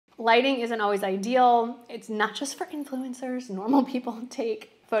lighting isn't always ideal. It's not just for influencers. Normal people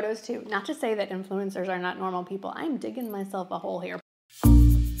take photos too. Not to say that influencers are not normal people. I'm digging myself a hole here.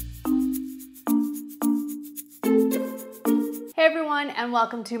 Hey everyone, and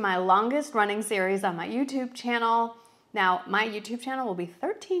welcome to my longest running series on my YouTube channel. Now, my YouTube channel will be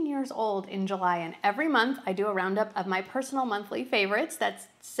 13 years old in July, and every month I do a roundup of my personal monthly favorites that's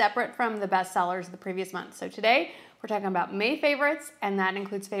separate from the bestsellers of the previous month. So today, we're talking about May favorites, and that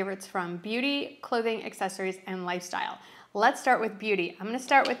includes favorites from beauty, clothing, accessories, and lifestyle. Let's start with beauty. I'm gonna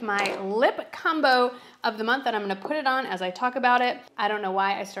start with my lip combo of the month, and I'm gonna put it on as I talk about it. I don't know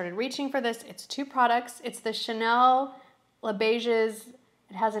why I started reaching for this. It's two products. It's the Chanel Le Beiges.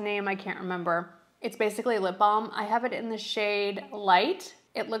 It has a name, I can't remember. It's basically a lip balm. I have it in the shade Light.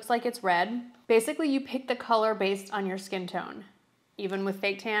 It looks like it's red. Basically, you pick the color based on your skin tone. Even with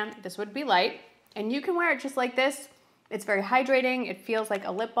fake tan, this would be light. And you can wear it just like this. It's very hydrating. It feels like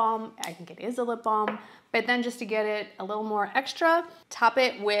a lip balm. I think it is a lip balm. But then just to get it a little more extra, top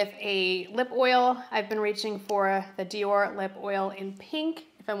it with a lip oil. I've been reaching for the Dior lip oil in pink.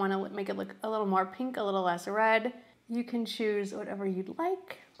 If I want to make it look a little more pink, a little less red, you can choose whatever you'd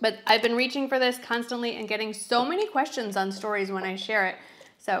like. But I've been reaching for this constantly and getting so many questions on stories when I share it.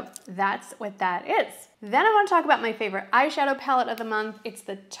 So that's what that is. Then I want to talk about my favorite eyeshadow palette of the month. It's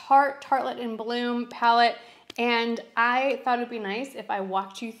the Tarte Tartelette in Bloom palette. And I thought it'd be nice if I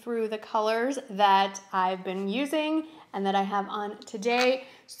walked you through the colors that I've been using and that I have on today.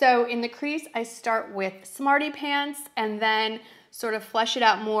 So in the crease, I start with Smarty Pants and then sort of flesh it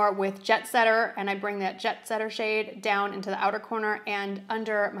out more with Jetsetter, and I bring that Jetsetter shade down into the outer corner and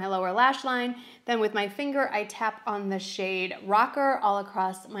under my lower lash line. Then with my finger, I tap on the shade Rocker all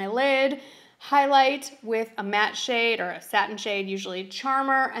across my lid, highlight with a matte shade or a satin shade, usually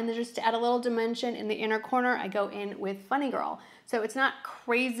Charmer, and then just to add a little dimension in the inner corner, I go in with Funny Girl. So it's not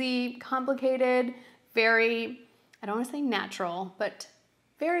crazy complicated, very, I don't want to say natural, but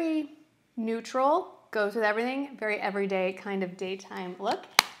very neutral. Goes with everything, very everyday kind of daytime look.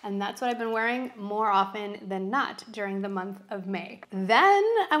 And that's what I've been wearing more often than not during the month of May. Then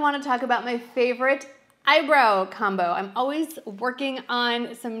I want to talk about my favorite eyebrow combo. I'm always working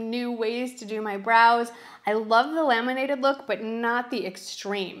on some new ways to do my brows. I love the laminated look, but not the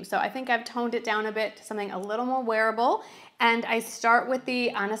extreme. So I think I've toned it down a bit to something a little more wearable. And I start with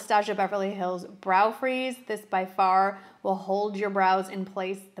the Anastasia Beverly Hills Brow Freeze. This by far will hold your brows in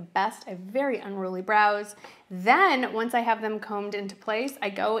place the best. I have very unruly brows. Then once I have them combed into place, I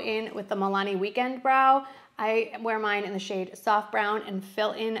go in with the Milani Weekend Brow. I wear mine in the shade Soft Brown and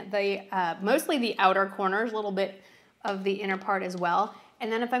fill in the mostly the outer corners, a little bit of the inner part as well.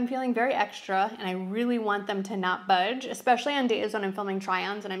 And then if I'm feeling very extra and I really want them to not budge, especially on days when I'm filming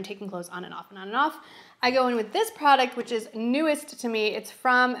try-ons and I'm taking clothes on and off and on and off, I go in with this product, which is newest to me. It's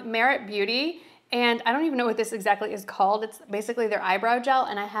from Merit Beauty, and I don't even know what this exactly is called. It's basically their eyebrow gel,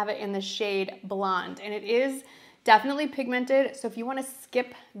 and I have it in the shade Blonde. And it is definitely pigmented, so if you want to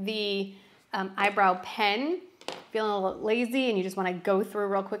skip the eyebrow pen, feeling a little lazy and you just want to go through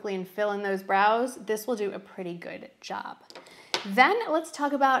real quickly and fill in those brows, this will do a pretty good job. Then let's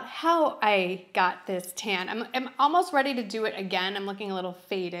talk about how I got this tan. I'm almost ready to do it again. I'm looking a little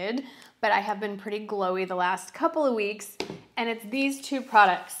faded, but I have been pretty glowy the last couple of weeks, and it's these two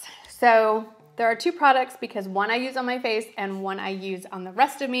products. So there are two products because one I use on my face and one I use on the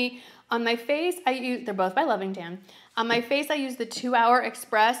rest of me. On my face, they're both by Loving Tan. On my face, I use the 2 Hour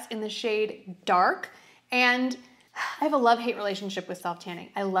Express in the shade Dark, and I have a love-hate relationship with self-tanning.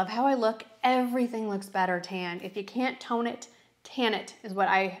 I love how I look. Everything looks better tan. If you can't tone it, tan it, is what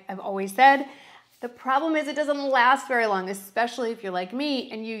I have always said. The problem is it doesn't last very long, especially if you're like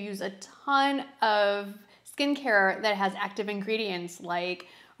me and you use a ton of skincare that has active ingredients like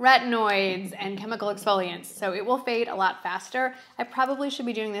retinoids and chemical exfoliants. So it will fade a lot faster. I probably should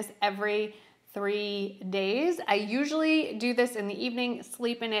be doing this every 3 days. I usually do this in the evening,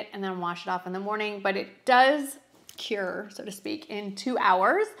 sleep in it, and then wash it off in the morning, but it does cure, so to speak, in 2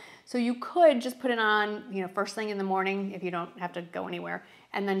 hours. So you could just put it on, first thing in the morning if you don't have to go anywhere,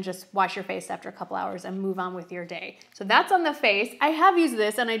 and then just wash your face after a couple hours and move on with your day. So that's on the face. I have used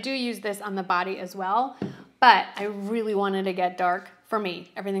this, and I do use this on the body as well, but I really wanted to get dark. For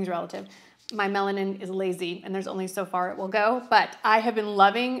me, everything's relative. My melanin is lazy, and there's only so far it will go, but I have been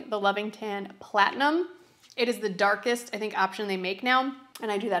loving the Loving Tan Platinum. It is the darkest, I think, option they make now,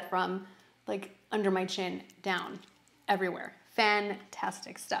 and I do that from like under my chin down everywhere.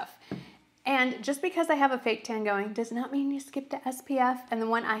 Fantastic stuff. And just because I have a fake tan going does not mean you skip to SPF. And the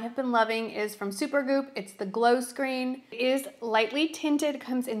one I have been loving is from Supergoop. It's the Glow Screen. It is lightly tinted,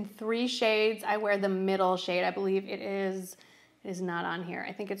 comes in 3 shades. I wear the middle shade. I believe it is It is not on here.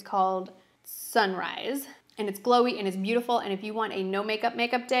 I think it's called Sunrise. And it's glowy and it's beautiful. And if you want a no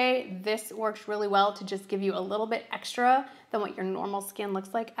makeup day, this works really well to just give you a little bit extra than what your normal skin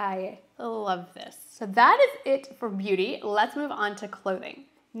looks like. I love this. So that is it for beauty. Let's move on to clothing.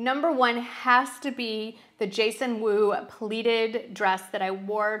 Number one has to be the Jason Wu pleated dress that I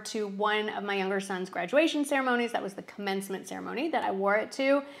wore to one of my younger son's graduation ceremonies. That was the commencement ceremony that I wore it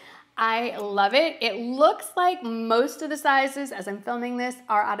to. I love it. It looks like most of the sizes as I'm filming this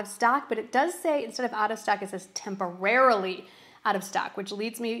are out of stock, but it does say instead of out of stock, it says temporarily out of stock, which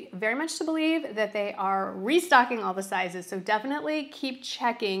leads me very much to believe that they are restocking all the sizes. So definitely keep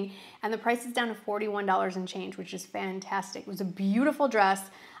checking. And the price is down to $41 and change, which is fantastic. It was a beautiful dress.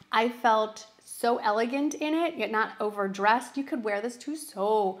 I felt so elegant in it, yet not overdressed. You could wear this to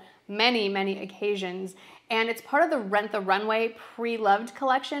so many occasions. And it's part of the Rent the Runway Pre-Loved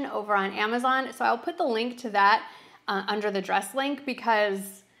collection over on Amazon. So I'll put the link to that under the dress link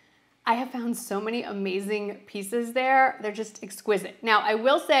because I have found so many amazing pieces there. They're just exquisite. Now, I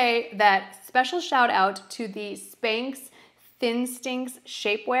will say that special shout out to the Spanx Thinstincts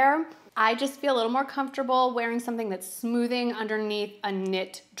shapewear. I just feel a little more comfortable wearing something that's smoothing underneath a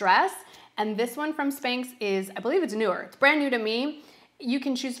knit dress. And this one from Spanx is, I believe it's newer. It's brand new to me. You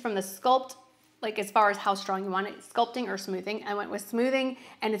can choose from the sculpt, like as far as how strong you want it, sculpting or smoothing. I went with smoothing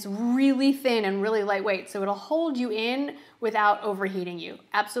and it's really thin and really lightweight. So it'll hold you in without overheating you.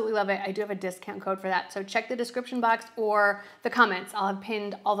 Absolutely love it. I do have a discount code for that. So check the description box or the comments. I'll have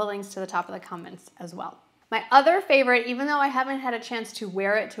pinned all the links to the top of the comments as well. My other favorite, even though I haven't had a chance to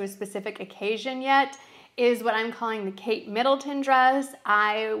wear it to a specific occasion yet, is what I'm calling the Kate Middleton dress.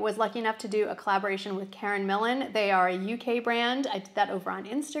 I was lucky enough to do a collaboration with Karen Millen. They are a UK brand. I did that over on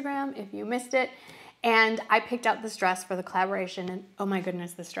Instagram if you missed it. And I picked out this dress for the collaboration and oh my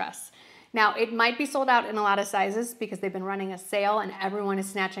goodness, this dress. Now it might be sold out in a lot of sizes because they've been running a sale and everyone is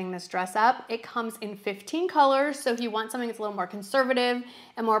snatching this dress up. It comes in 15 colors. So if you want something that's a little more conservative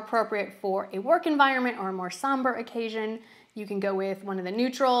and more appropriate for a work environment or a more somber occasion, you can go with one of the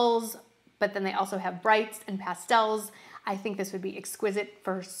neutrals, but then they also have brights and pastels. I think this would be exquisite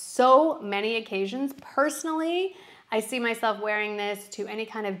for so many occasions. Personally, I see myself wearing this to any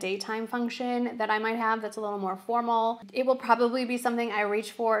kind of daytime function that I might have that's a little more formal. It will probably be something I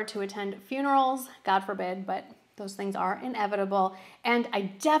reach for to attend funerals, God forbid, but those things are inevitable. And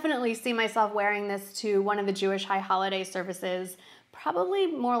I definitely see myself wearing this to one of the Jewish high holiday services, probably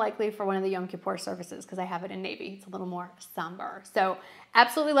more likely for one of the Yom Kippur services because I have it in navy. It's a little more somber. So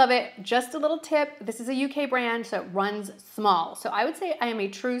absolutely love it. Just a little tip. This is a UK brand, so it runs small. So I would say I am a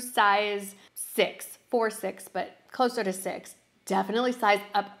true size 6, 4-6, but closer to 6. Definitely size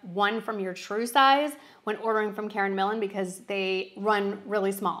up 1 from your true size when ordering from Karen Millen because they run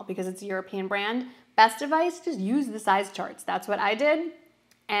really small because it's a European brand. Best advice, just use the size charts. That's what I did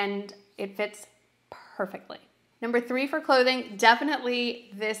and it fits perfectly. Number 3 for clothing, definitely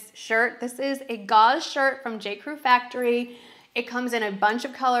this shirt. This is a gauze shirt from J. Crew Factory. It comes in a bunch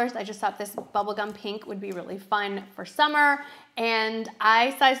of colors. I just thought this bubblegum pink would be really fun for summer. And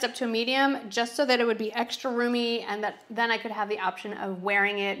I sized up to a medium just so that it would be extra roomy and that then I could have the option of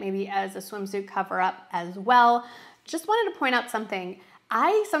wearing it maybe as a swimsuit cover up as well. Just wanted to point out something.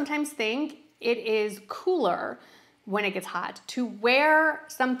 I sometimes think it is cooler when it gets hot to wear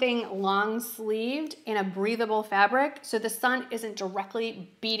something long sleeved in a breathable fabric so the sun isn't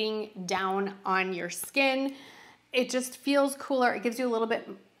directly beating down on your skin. It just feels cooler. It gives you a little bit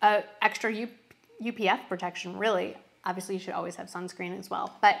extra UPF protection, really. Obviously, you should always have sunscreen as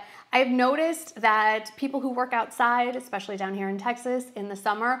well. But I've noticed that people who work outside, especially down here in Texas in the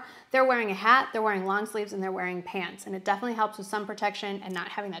summer, they're wearing a hat, they're wearing long sleeves, and they're wearing pants. And it definitely helps with sun protection and not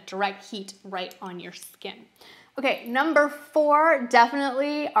having that direct heat right on your skin. Okay, number 4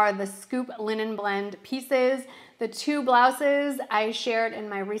 definitely are the Scoop Linen Blend pieces. The 2 blouses I shared in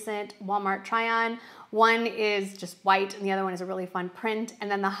my recent Walmart try-on. One is just white and the other one is a really fun print. And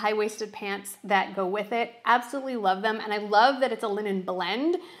then the high-waisted pants that go with it. Absolutely love them. And I love that it's a linen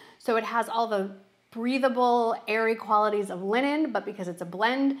blend. So it has all the breathable, airy qualities of linen, but because it's a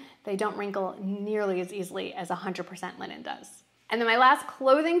blend, they don't wrinkle nearly as easily as 100% linen does. And then my last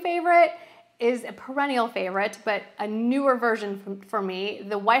clothing favorite is a perennial favorite, but a newer version for me,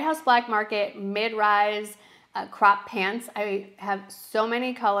 the White House Black Market mid-rise crop pants. I have so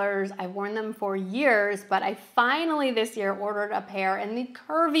many colors. I've worn them for years, but I finally this year ordered a pair in the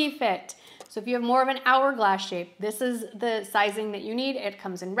curvy fit. So if you have more of an hourglass shape, this is the sizing that you need. It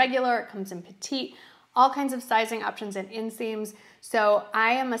comes in regular, it comes in petite, all kinds of sizing options and inseams. So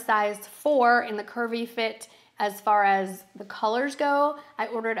I am a size 4 in the curvy fit As far as the colors go, I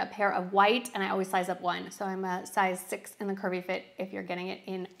ordered a pair of white and I always size up 1. So I'm a size 6 in the curvy fit if you're getting it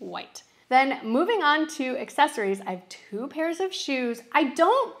in white. Then moving on to accessories, I have 2 pairs of shoes. I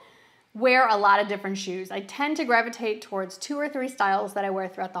don't wear a lot of different shoes. I tend to gravitate towards 2 or 3 styles that I wear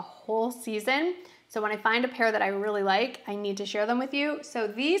throughout the whole season. So when I find a pair that I really like, I need to share them with you. So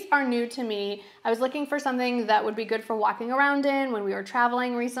these are new to me. I was looking for something that would be good for walking around in when we were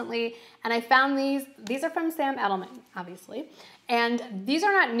traveling recently, and I found these. These are from Sam Edelman, obviously. And these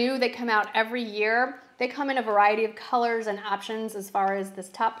are not new, they come out every year. They come in a variety of colors and options as far as this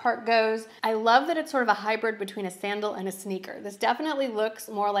top part goes. I love that it's sort of a hybrid between a sandal and a sneaker. This definitely looks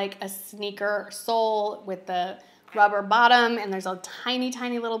more like a sneaker sole with the rubber bottom, and there's a tiny,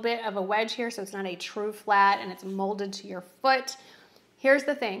 tiny little bit of a wedge here, so it's not a true flat, and it's molded to your foot. Here's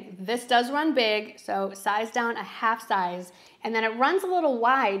the thing, this does run big, so size down a half size, and then it runs a little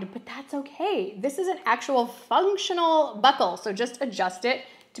wide, but that's okay. This is an actual functional buckle, so just adjust it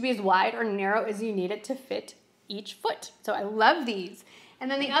to be as wide or narrow as you need it to fit each foot. So I love these. And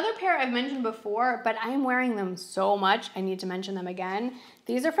then the other pair I've mentioned before, but I am wearing them so much, I need to mention them again.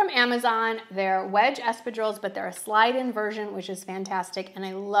 These are from Amazon. They're wedge espadrilles, but they're a slide-in version, which is fantastic. And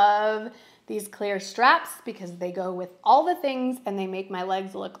I love these clear straps because they go with all the things and they make my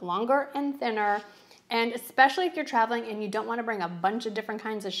legs look longer and thinner. And especially if you're traveling and you don't want to bring a bunch of different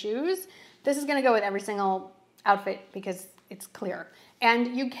kinds of shoes, this is going to go with every single outfit because it's clear.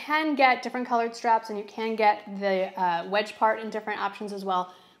 And you can get different colored straps and you can get the wedge part in different options as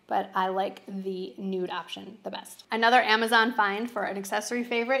well, but I like the nude option the best. Another Amazon find for an accessory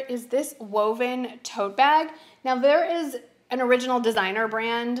favorite is this woven tote bag. Now there is an original designer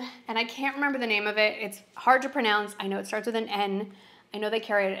brand and I can't remember the name of it. It's hard to pronounce. I know it starts with an N. I know they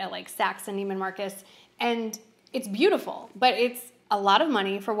carry it at like Saks and Neiman Marcus, and it's beautiful, but it's a lot of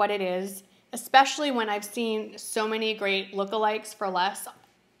money for what it is, especially when I've seen so many great lookalikes for less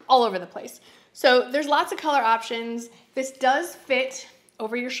all over the place. So there's lots of color options. This does fit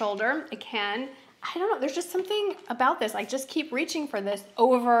over your shoulder. It can. I don't know, there's just something about this. I just keep reaching for this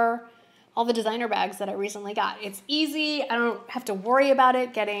over all the designer bags that I recently got. It's easy. I don't have to worry about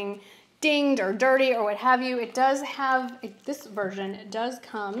it getting dinged or dirty or what have you. It does have, this version, it does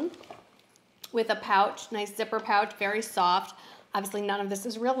come with a pouch, nice zipper pouch, very soft. Obviously none of this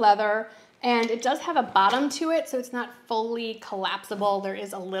is real leather. And it does have a bottom to it, so it's not fully collapsible. There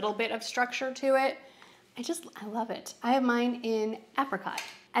is a little bit of structure to it. I love it. I have mine in apricot.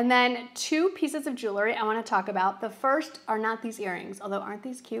 And then 2 pieces of jewelry I want to talk about. The first are not these earrings, although aren't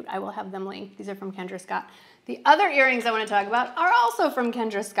these cute? I will have them linked. These are from Kendra Scott. The other earrings I want to talk about are also from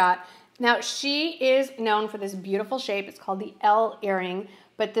Kendra Scott. Now, she is known for this beautiful shape. It's called the L earring.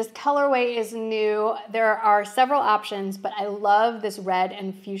 But this colorway is new. There are several options, but I love this red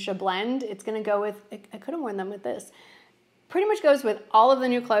and fuchsia blend. It's gonna go with, I could have worn them with this. Pretty much goes with all of the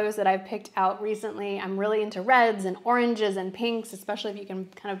new clothes that I've picked out recently. I'm really into reds and oranges and pinks, especially if you can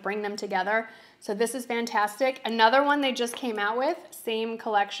kind of bring them together. So this is fantastic. Another one they just came out with, same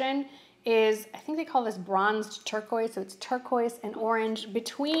collection, is, I think they call this bronzed turquoise. So it's turquoise and orange.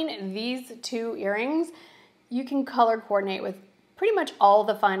 Between these 2 earrings, you can color coordinate with pretty much all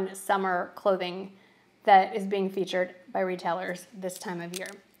the fun summer clothing that is being featured by retailers this time of year.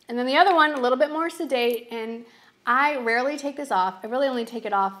 And then the other one, a little bit more sedate, and I rarely take this off. I really only take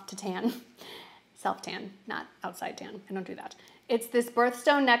it off to tan. Self-tan, not outside tan. I don't do that. It's this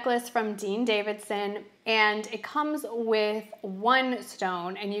birthstone necklace from Dean Davidson, and it comes with 1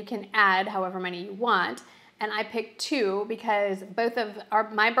 stone, and you can add however many you want. And I picked 2 because both of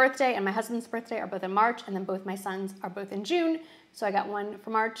my birthday and my husband's birthday are both in March, and then both my sons are both in June. So I got 1 for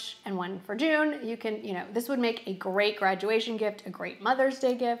March and 1 for June. You can, this would make a great graduation gift, a great Mother's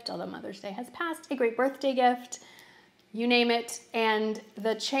Day gift, although Mother's Day has passed, a great birthday gift, you name it. And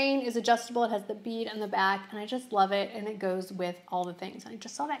the chain is adjustable. It has the bead on the back, and I just love it, and it goes with all the things. And I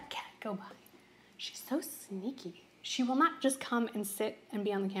just saw that cat go by. She's so sneaky. She will not just come and sit and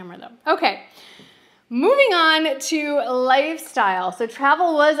be on the camera, though. Okay. Moving on to lifestyle. So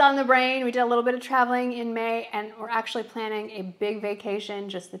travel was on the brain. We did a little bit of traveling in May, and we're actually planning a big vacation,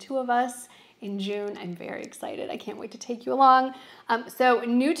 just the 2 of us, in June. I'm very excited. I can't wait to take you along. So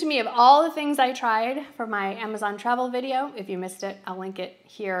new to me, of all the things I tried for my Amazon travel video, if you missed it, I'll link it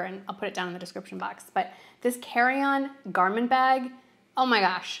here and I'll put it down in the description box. But this carry-on garment bag, oh my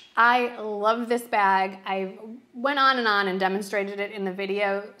gosh, I love this bag. I went on and demonstrated it in the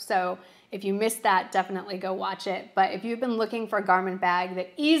video. So if you missed that, definitely go watch it. But if you've been looking for a garment bag that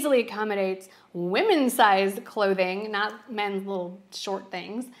easily accommodates women's sized clothing, not men's little short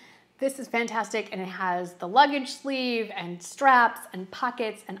things, this is fantastic, and it has the luggage sleeve and straps and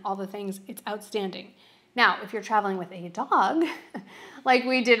pockets and all the things. It's outstanding. Now, if you're traveling with a dog, like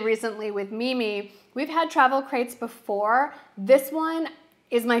we did recently with Mimi, we've had travel crates before. This one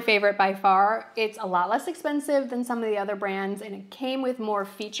is my favorite by far. It's a lot less expensive than some of the other brands, and it came with more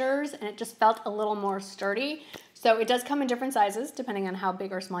features, and it just felt a little more sturdy. So it does come in different sizes depending on how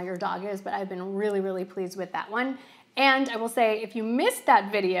big or small your dog is, but I've been really, really pleased with that one. And I will say, if you missed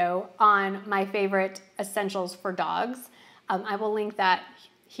that video on my favorite essentials for dogs, I will link that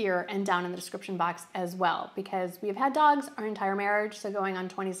here and down in the description box as well, because we've had dogs our entire marriage, so going on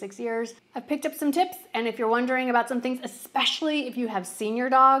 26 years. I've picked up some tips, and if you're wondering about some things, especially if you have senior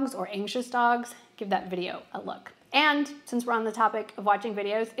dogs or anxious dogs, give that video a look. And since we're on the topic of watching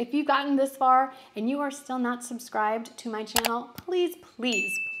videos, if you've gotten this far and you are still not subscribed to my channel, please,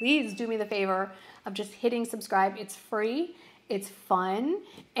 please, please do me the favor of just hitting subscribe. It's free. It's fun,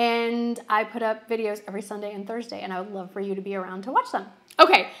 and I put up videos every Sunday and Thursday, and I would love for you to be around to watch them.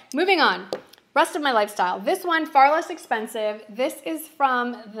 Okay, moving on. Rest of my lifestyle. This one, far less expensive. This is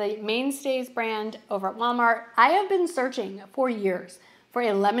from the Mainstays brand over at Walmart. I have been searching for years for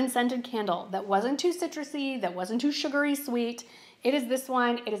a lemon-scented candle that wasn't too citrusy, that wasn't too sugary sweet. It is this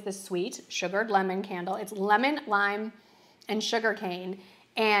one. It is the sweet sugared lemon candle. It's lemon, lime, and sugar cane,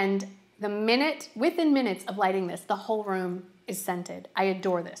 and within minutes of lighting this, the whole room is scented. I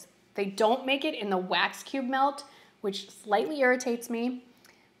adore this. They don't make it in the wax cube melt, which slightly irritates me.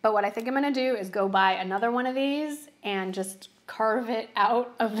 But what I think I'm gonna do is go buy another one of these and just carve it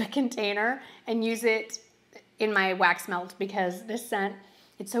out of the container and use it in my wax melt, because this scent,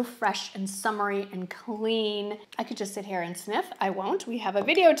 it's so fresh and summery and clean. I could just sit here and sniff. I won't. We have a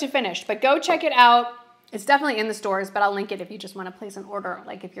video to finish, but go check it out. It's definitely in the stores, but I'll link it if you just want to place an order.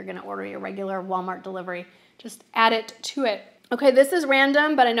 Like if you're going to order your regular Walmart delivery, just add it to it. Okay, this is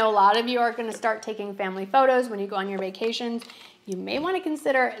random, but I know a lot of you are going to start taking family photos when you go on your vacations. You may want to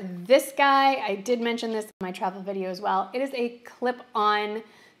consider this guy. I did mention this in my travel video as well. It is a clip-on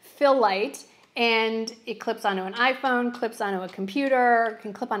fill light, and it clips onto an iPhone, clips onto a computer,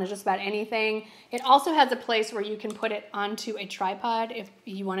 can clip onto just about anything. It also has a place where you can put it onto a tripod if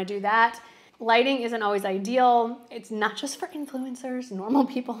you want to do that. Lighting isn't always ideal. It's not just for influencers. Normal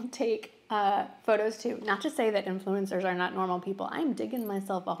people take photos too. Not to say that influencers are not normal people. I'm digging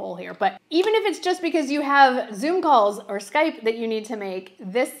myself a hole here. But even if it's just because you have Zoom calls or Skype that you need to make,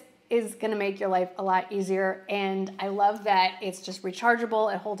 this is gonna make your life a lot easier. And I love that it's just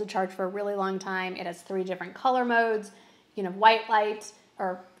rechargeable. It holds a charge for a really long time. It has 3 different color modes. You know, white light,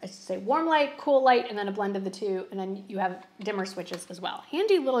 or I should say warm light, cool light, and then a blend of the two. And then you have dimmer switches as well.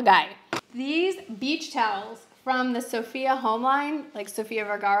 Handy little guy. These beach towels from the Sofia home line, like Sofia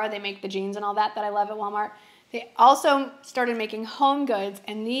Vergara, they make the jeans and all that I love at Walmart. They also started making home goods,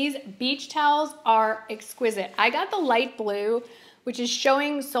 and these beach towels are exquisite. I got the light blue, which is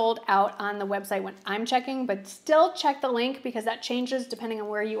showing sold out on the website when I'm checking, but still check the link because that changes depending on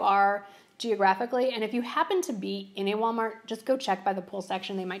where you are geographically. And if you happen to be in a Walmart, just go check by the pool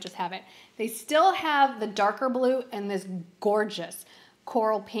section. They might just have it. They still have the darker blue and this gorgeous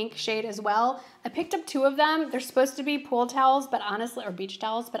coral pink shade as well. I picked up 2 of them. They're supposed to be pool towels, but honestly, or beach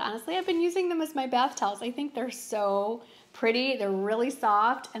towels, but honestly, I've been using them as my bath towels. I think they're so pretty. They're really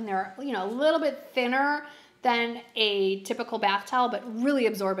soft, and they're, you know, a little bit thinner than a typical bath towel, but really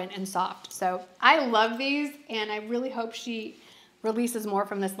absorbent and soft. So I love these, and I really hope she releases more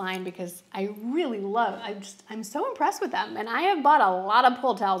from this line because I really love, I'm so impressed with them. And I have bought a lot of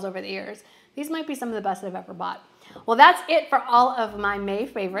pool towels over the years. These might be some of the best I've ever bought. Well, that's it for all of my May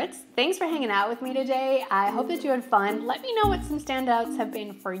favorites. Thanks for hanging out with me today. I hope that you had fun. Let me know what some standouts have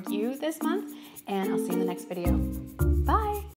been for you this month, and I'll see you in the next video.